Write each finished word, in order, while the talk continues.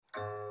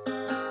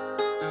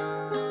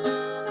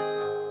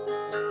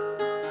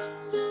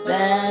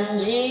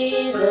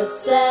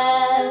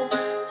said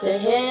to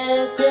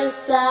his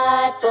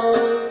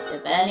disciples,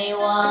 if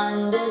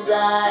anyone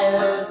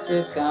desires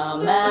to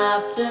come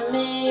after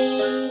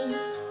me,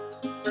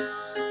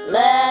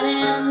 let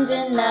him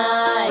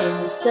deny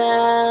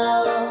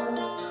himself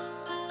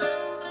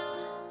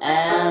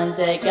and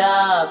take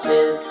up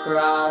his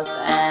cross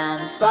and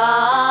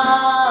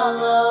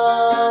follow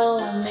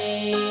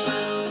me.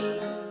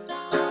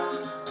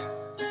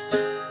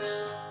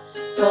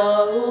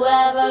 For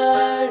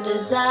whoever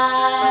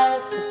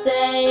desires to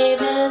save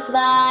his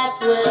life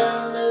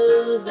will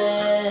lose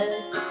it,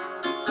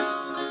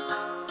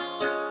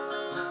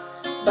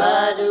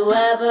 but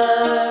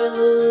whoever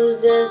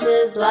loses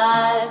his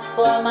life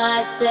for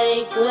my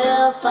sake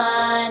will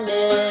find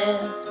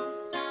it.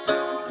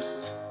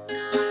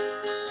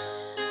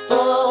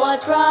 For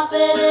what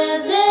profit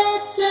is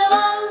it to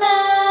a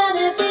man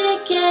if he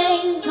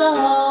gains the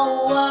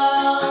whole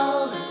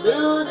world and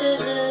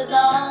loses his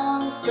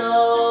own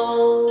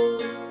soul?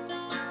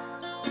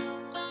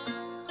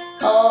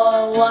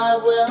 Or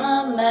what will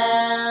a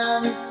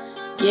man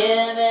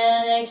give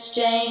in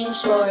exchange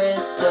for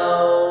his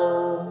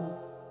soul?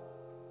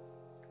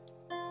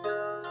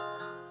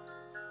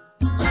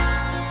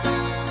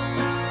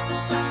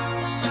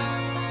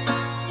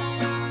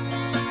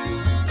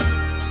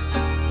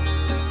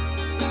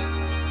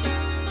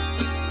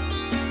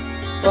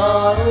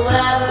 For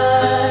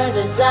whoever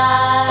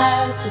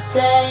desires to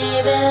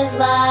save his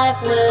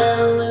life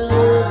will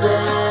lose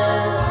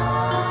it,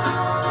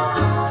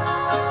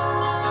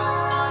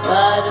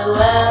 but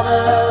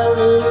whoever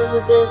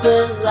loses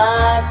his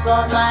life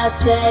for my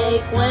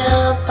sake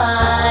will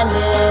find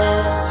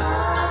it.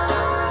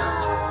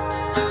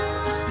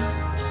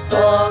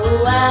 For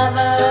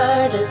whoever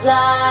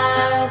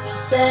desires to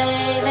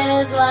save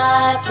his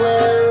life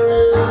will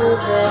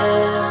lose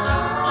it,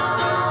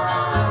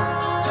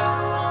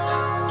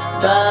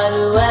 but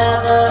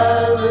whoever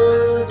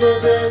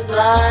loses his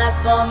life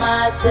for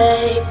my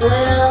sake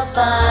will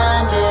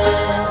find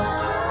it.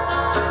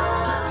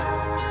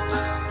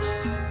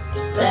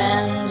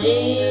 Then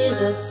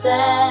Jesus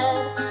said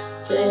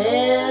to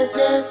his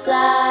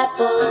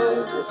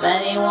disciples, if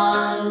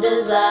anyone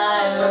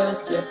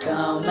desires to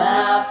come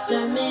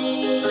after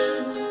me,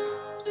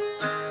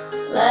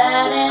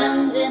 let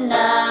him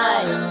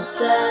deny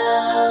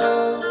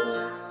himself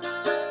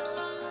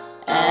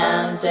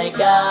and take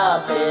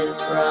up his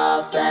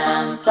cross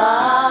and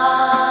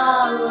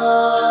follow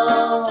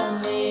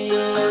me.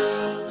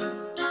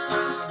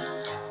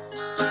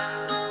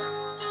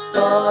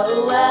 For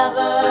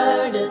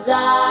whoever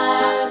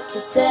desires to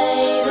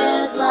save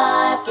his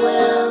life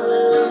will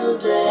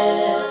lose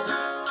it,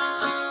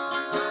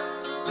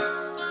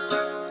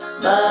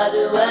 but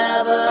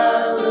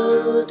whoever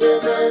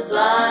loses his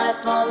life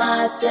for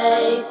my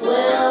sake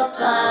will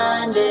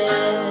find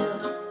it.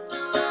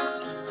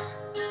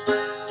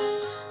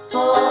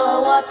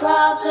 For what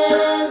profit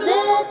is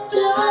it to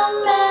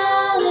a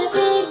man if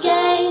he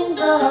gains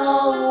the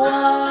whole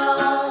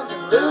world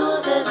and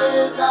loses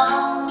his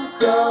own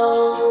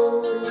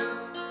soul?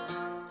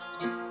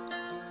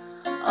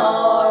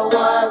 Or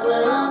what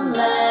will a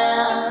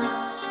man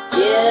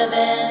give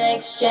in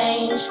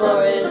exchange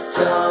for his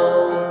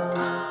soul?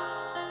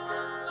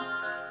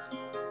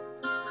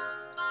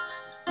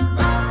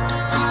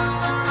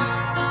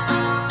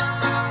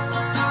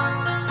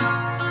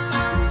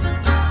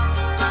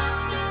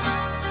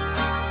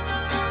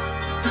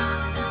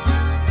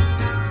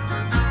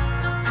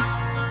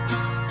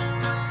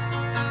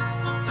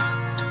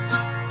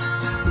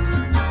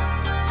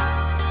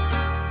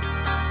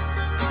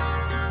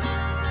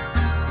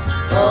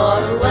 For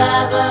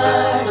whoever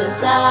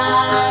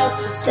desires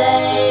to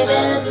save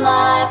his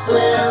life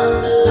will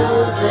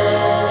lose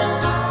it,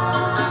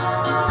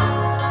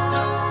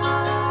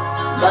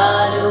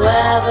 but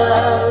whoever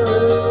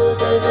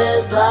loses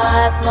his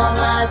life for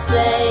my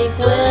sake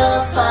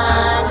will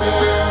find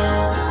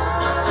it.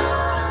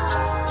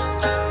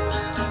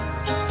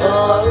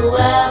 For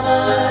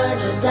whoever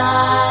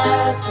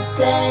desires to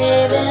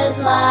save his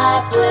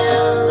life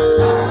will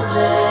lose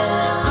it,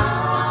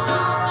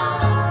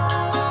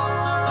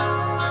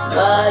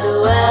 but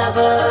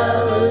whoever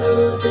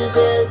loses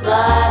his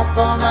life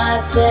for my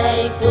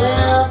sake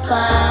will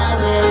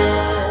find it.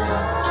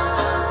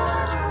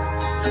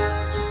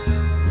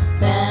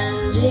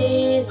 Then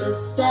Jesus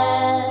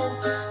said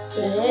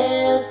to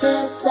his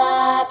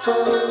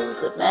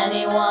disciples, if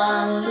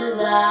anyone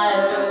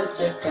desires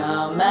to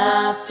come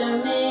after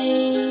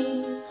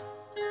me,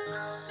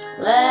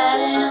 let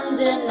him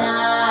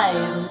deny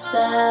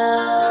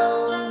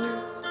himself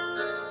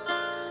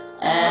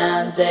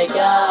and take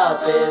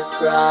up his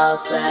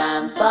cross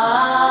and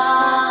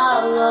follow